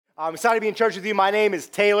I'm excited to be in church with you. My name is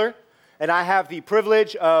Taylor, and I have the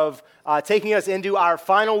privilege of taking us into our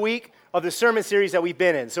final week of the sermon series that we've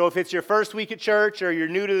been in. So if it's your first week at church or you're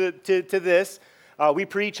new to this, we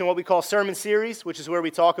preach in what we call sermon series, which is where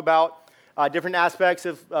we talk about different aspects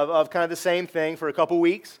of kind of the same thing for a couple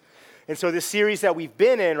weeks. And so this series that we've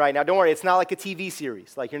been in right now, don't worry, it's not like a TV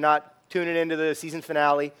series. Like you're not tuning into the season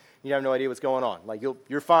finale. You have no idea what's going on. Like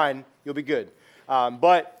you're fine. You'll be good.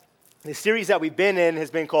 But the series that we've been in has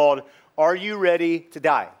been called, Are You Ready to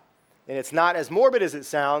Die? And it's not as morbid as it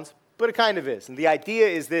sounds, but it kind of is. And the idea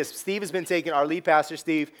is this. Steve has been taking, our lead pastor,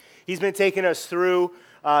 Steve, he's been taking us through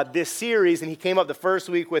this series, and he came up the first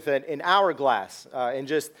week with an hourglass and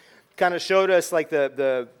just kind of showed us like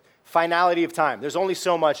the finality of time. There's only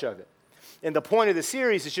so much of it. And the point of the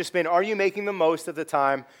series has just been, are you making the most of the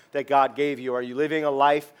time that God gave you? Are you living a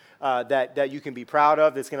life that you can be proud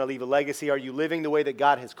of, that's going to leave a legacy? Are you living the way that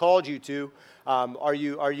God has called you to? Are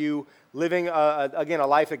you living, again, a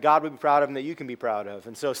life that God would be proud of and that you can be proud of?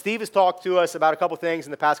 And so Steve has talked to us about a couple things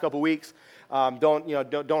in the past couple weeks.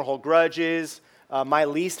 Don't hold grudges. My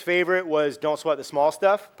least favorite was don't sweat the small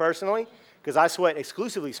stuff, personally, because I sweat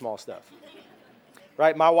exclusively small stuff.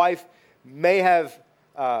 Right? My wife may have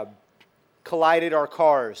collided our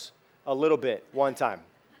cars a little bit one time.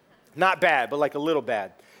 Not bad, but like a little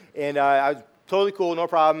bad. And I was totally cool, no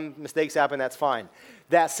problem. Mistakes happen, that's fine.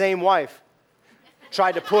 That same wife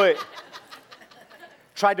tried to put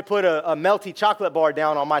a melty chocolate bar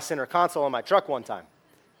down on my center console on my truck one time.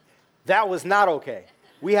 That was not okay.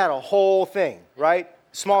 We had a whole thing, right?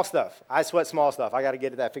 Small stuff. I sweat small stuff. I got to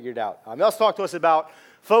get that figured out. Let's talk to us about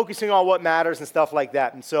focusing on what matters and stuff like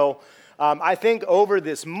that. And so I think over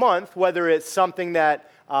this month, whether it's something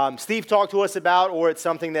that Steve talked to us about or it's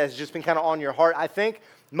something that's just been kind of on your heart, I think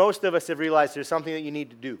most of us have realized there's something that you need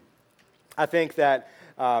to do. I think that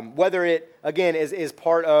whether it, again, is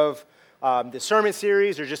part of the sermon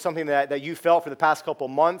series or just something that you felt for the past couple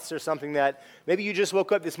months or something that maybe you just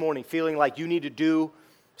woke up this morning feeling like you need to do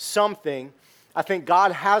something, I think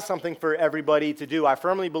God has something for everybody to do. I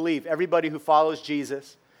firmly believe everybody who follows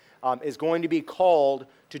Jesus is going to be called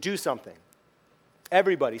to do something.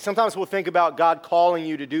 Everybody. Sometimes we'll think about God calling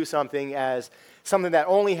you to do something as something that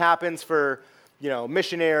only happens for,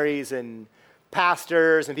 missionaries and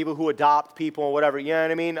pastors and people who adopt people and whatever. You know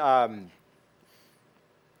what I mean? I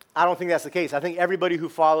don't think that's the case. I think everybody who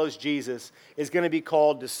follows Jesus is going to be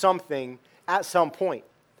called to something at some point.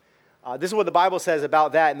 This is what the Bible says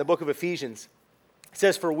about that in the book of Ephesians. It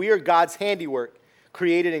says, "For we are God's handiwork,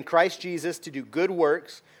 created in Christ Jesus to do good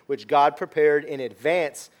works, which God prepared in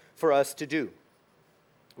advance for us to do."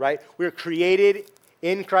 Right? We're created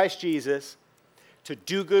in Christ Jesus to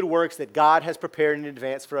do good works that God has prepared in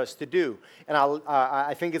advance for us to do. And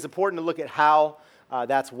I think it's important to look at how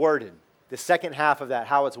that's worded. The second half of that,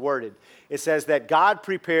 how it's worded. It says that God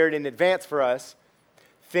prepared in advance for us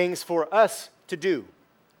things for us to do.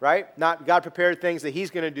 Right? Not God prepared things that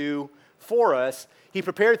He's going to do for us. He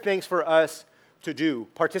prepared things for us to do.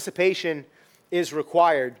 Participation is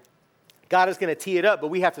required. God is going to tee it up, but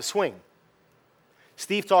we have to swing.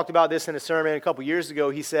 Steve talked about this in a sermon a couple years ago.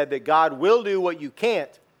 He said that God will do what you can't,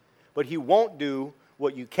 but He won't do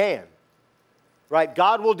what you can. Right?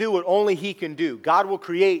 God will do what only He can do. God will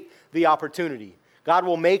create the opportunity. God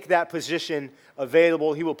will make that position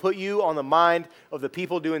available. He will put you on the mind of the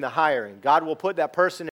people doing the hiring. God will put that person